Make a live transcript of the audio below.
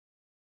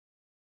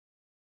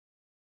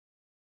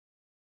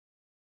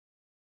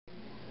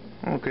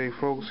Okay,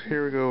 folks,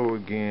 here we go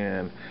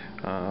again.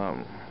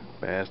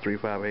 Bass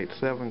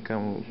 3587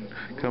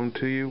 come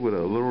to you with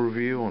a little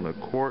review on the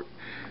Quark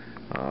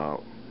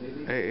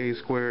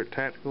AA2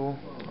 Tactical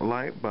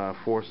Light by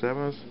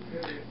 47s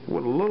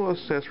with a little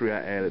accessory I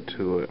added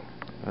to it.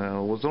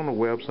 Was on the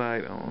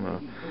website,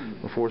 on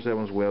the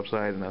 47s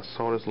website, and I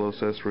saw this little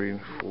accessory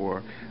for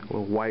a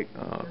little white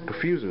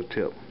diffuser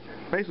tip.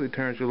 Basically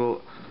turns your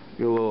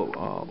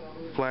little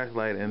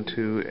flashlight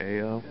into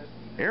a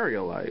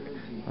area light.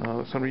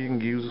 Something you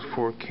can use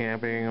for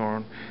camping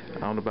or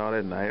out and about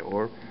at night,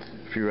 or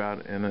if you're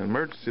out in an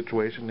emergency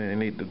situation and you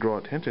need to draw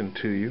attention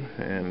to you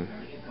and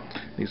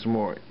need some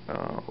more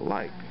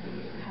light.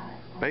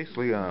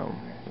 Basically,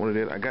 what it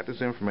is, I got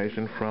this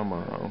information from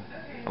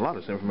a lot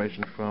of this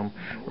information from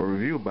a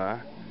review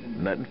by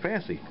Nothing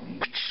Fancy,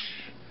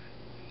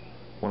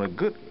 one of the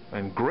good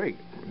and great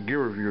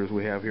gear reviewers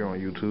we have here on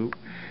YouTube.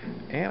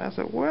 And I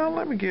said, well,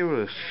 let me give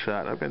it a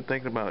shot. I've been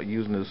thinking about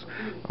using this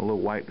a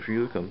little white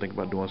diffuser because I'm thinking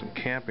about doing some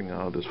camping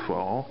this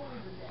fall.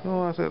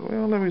 So I said,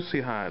 well, let me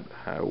see how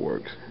it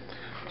works.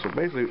 So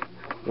basically,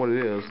 what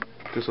it is,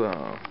 this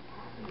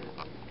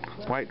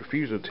white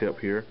diffuser tip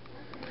here,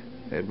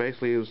 it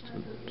basically is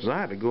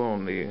designed to go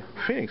on the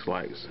Fenix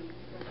lights,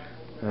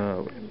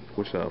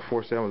 which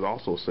 47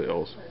 also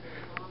sells.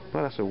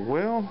 But I said,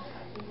 well,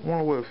 I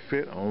wonder what it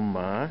fit on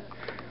my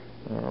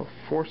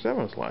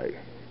 47's light.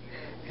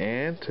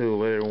 And to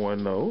let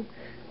everyone know,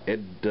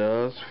 it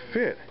does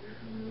fit.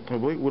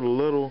 With a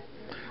little,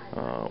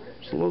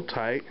 it's a little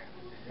tight.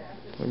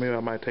 Maybe I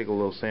might take a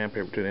little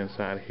sandpaper to the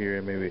inside here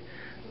and maybe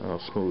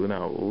smooth it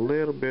out a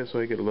little bit so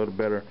you get a little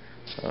better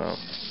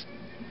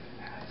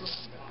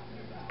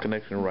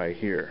connection right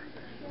here.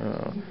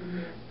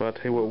 But I'll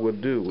tell you what we'll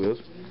do is,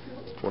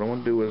 what I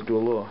want to do is do a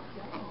little,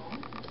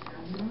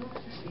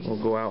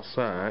 we'll go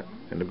outside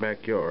in the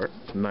backyard.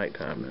 It's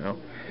nighttime now,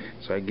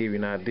 so I give you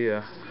an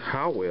idea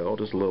how well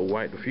this little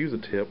white diffuser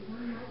tip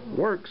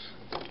works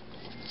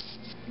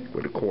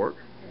with the Quark.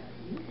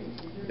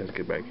 Let's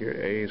get back here.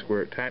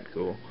 AA2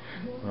 Tactical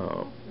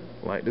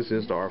Light. This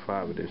is the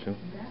R5 edition,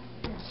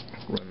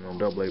 running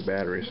on AA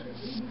batteries.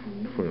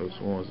 For those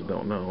ones that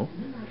don't know,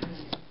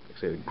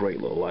 it's a great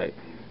little light.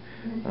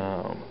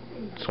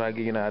 So I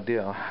give you an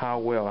idea of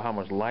how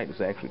much light this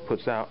actually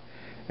puts out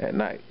at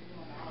night.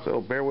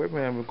 So bear with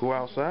me and we'll go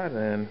outside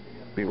and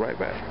be right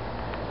back.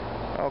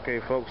 Okay,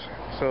 folks,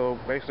 so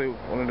basically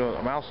what I'm doing,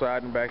 I'm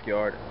outside in the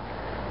backyard.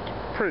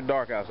 Pretty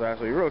dark outside,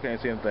 so you really can't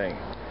see anything.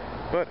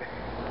 But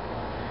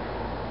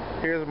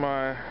here's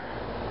my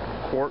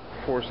Quark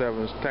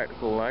 47's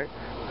tactical light.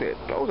 See, it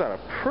throws out a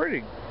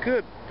pretty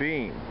good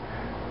beam,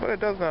 but it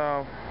doesn't,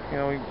 you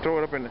know, you throw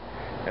it up in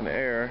the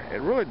air,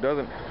 it really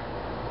doesn't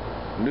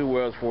do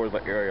well as far as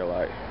like area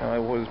light.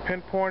 With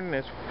pinpointing,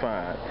 it's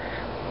fine,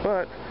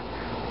 but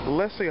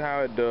let's see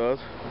how it does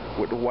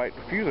with the white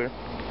diffuser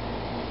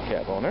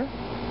cap on there.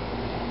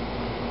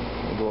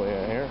 We'll go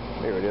in here.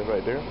 There it is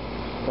right there.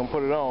 I'm going to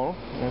put it on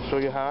and show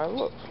you how it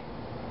looks.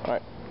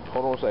 Alright,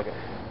 hold on a second.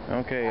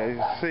 Okay, as you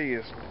can see,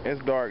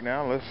 it's dark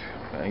now.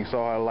 You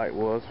saw how the light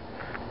was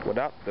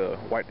without the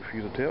white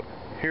diffuser tip.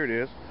 Here it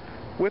is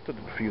with the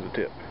diffuser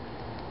tip.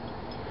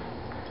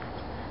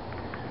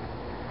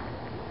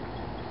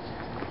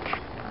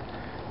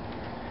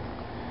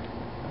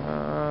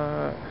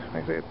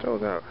 Like I say, it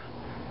throws out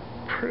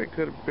pretty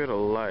good bit of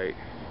light.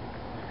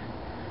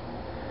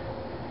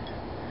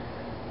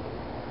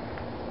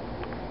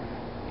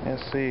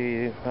 Let's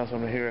see if I have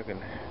something here I can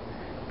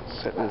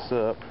set this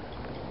up.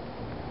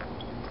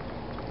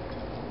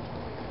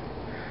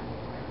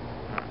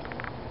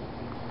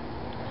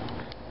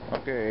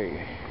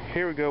 Okay,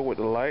 here we go with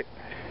the light.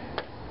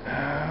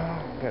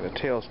 Got a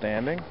tail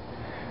standing,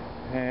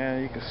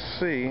 and you can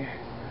see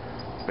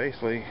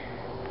basically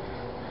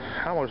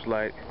how much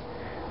light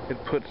it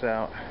puts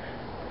out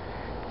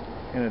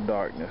in the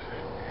darkness.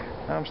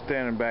 I'm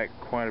standing back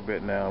quite a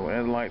bit now,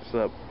 and it lights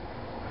up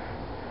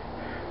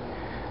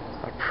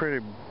a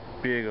pretty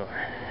big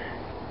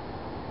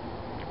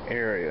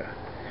area.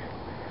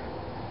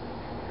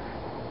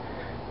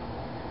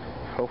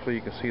 Hopefully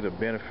you can see the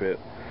benefit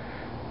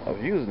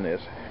of using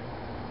this,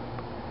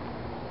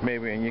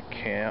 maybe in your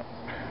camp,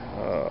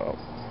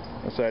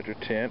 inside your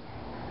tent,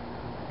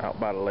 out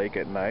by the lake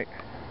at night.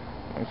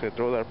 Like I said,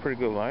 throws out a pretty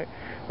good light,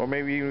 or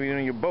maybe even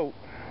in your boat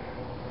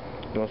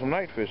doing some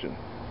night fishing.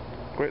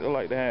 Great little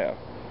light to have.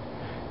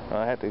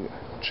 I had to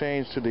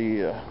change to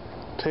the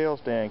tail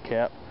stand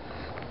cap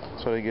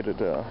so they get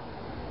it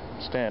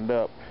stand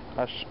up.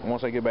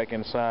 Once I get back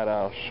inside,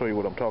 I'll show you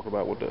what I'm talking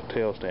about with the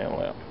tail stand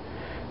lamp.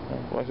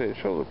 Like I said, it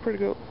shows a pretty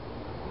good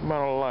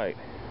amount of light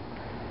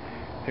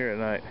here at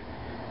night.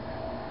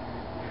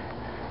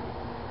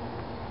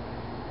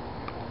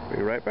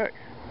 Be right back.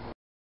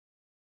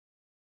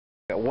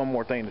 Got one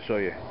more thing to show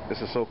you.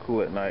 This is so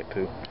cool at night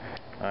too.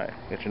 Alright,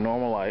 it's your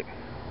normal light.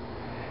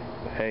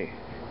 But hey,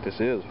 this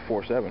is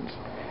 47's,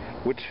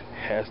 which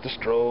has the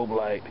strobe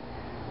light.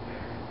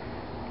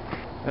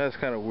 That's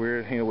kind of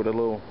weird, you know, with a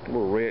little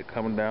red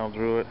coming down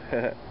through it.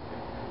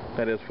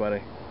 That is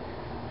funny.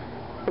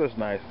 But it's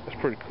nice. It's a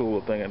pretty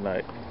cool thing at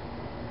night.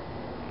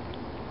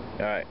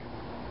 Alright.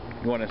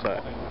 Go on inside.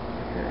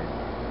 Okay.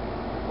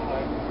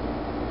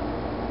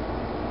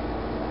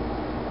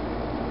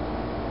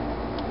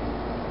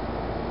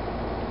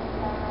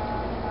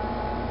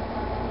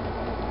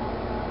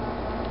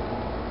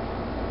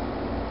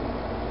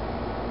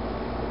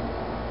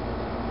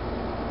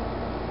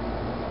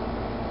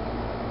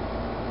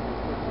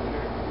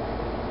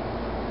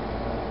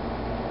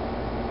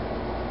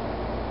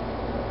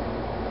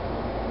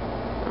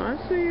 I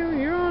see you.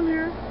 You're on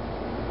here.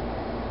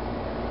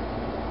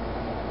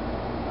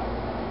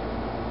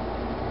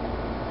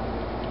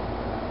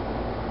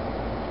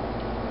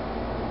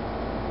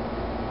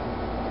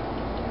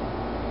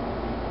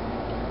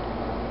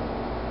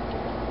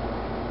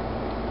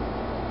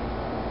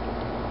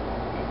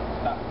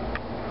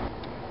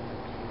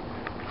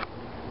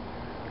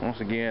 Once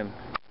again,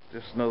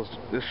 this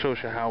shows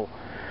you how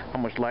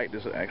much light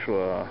this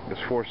actual this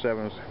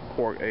 4.7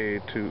 Quark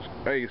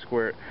AA2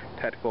 squared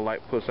tactical light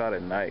puts out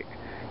at night.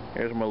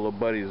 Here's my little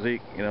buddy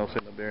Zeke, you know,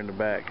 sitting up there in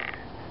the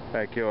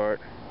backyard,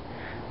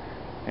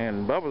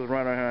 and Bubba's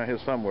running around here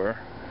somewhere.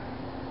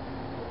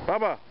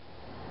 Bubba,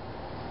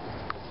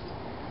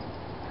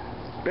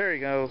 there he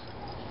goes.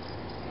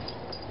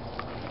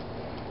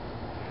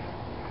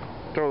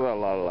 Throws out a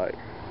lot of light.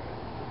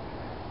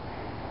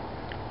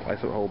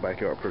 Lights up the whole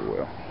backyard pretty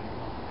well.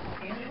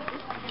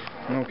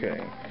 Okay,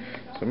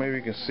 so maybe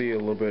you can see a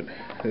little bit.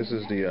 This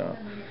is the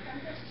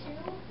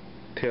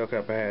tail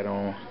cap I had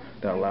on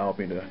that allowed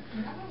me to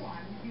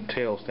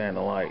tail stand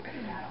the light.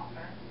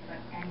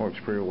 Works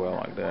pretty well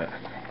like that.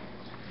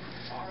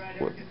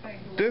 With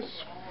this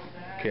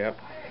cap,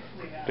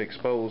 the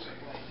exposed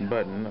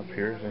button up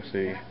here, as you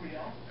see,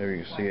 maybe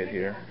you can see it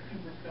here.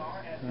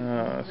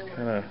 It's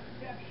kind of,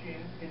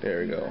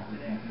 there we go.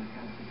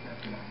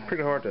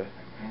 Pretty hard to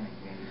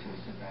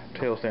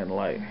tail stand the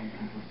light.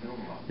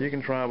 You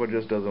can try, but it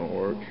just doesn't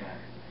work.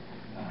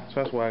 So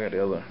that's why I got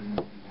the other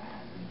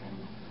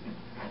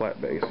flat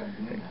base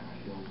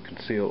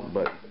concealed,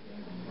 but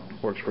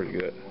works pretty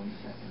good.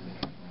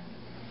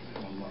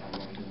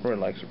 Really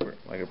like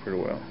it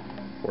pretty well.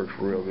 Works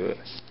real good.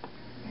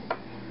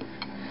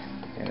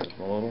 And it's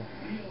my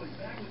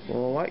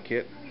little light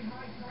kit.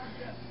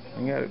 I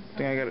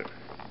think I got it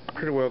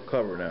pretty well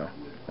covered now.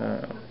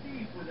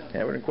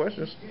 Have any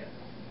questions?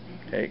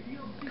 Hey,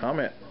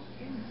 comment.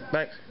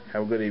 Thanks.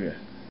 Have a good evening.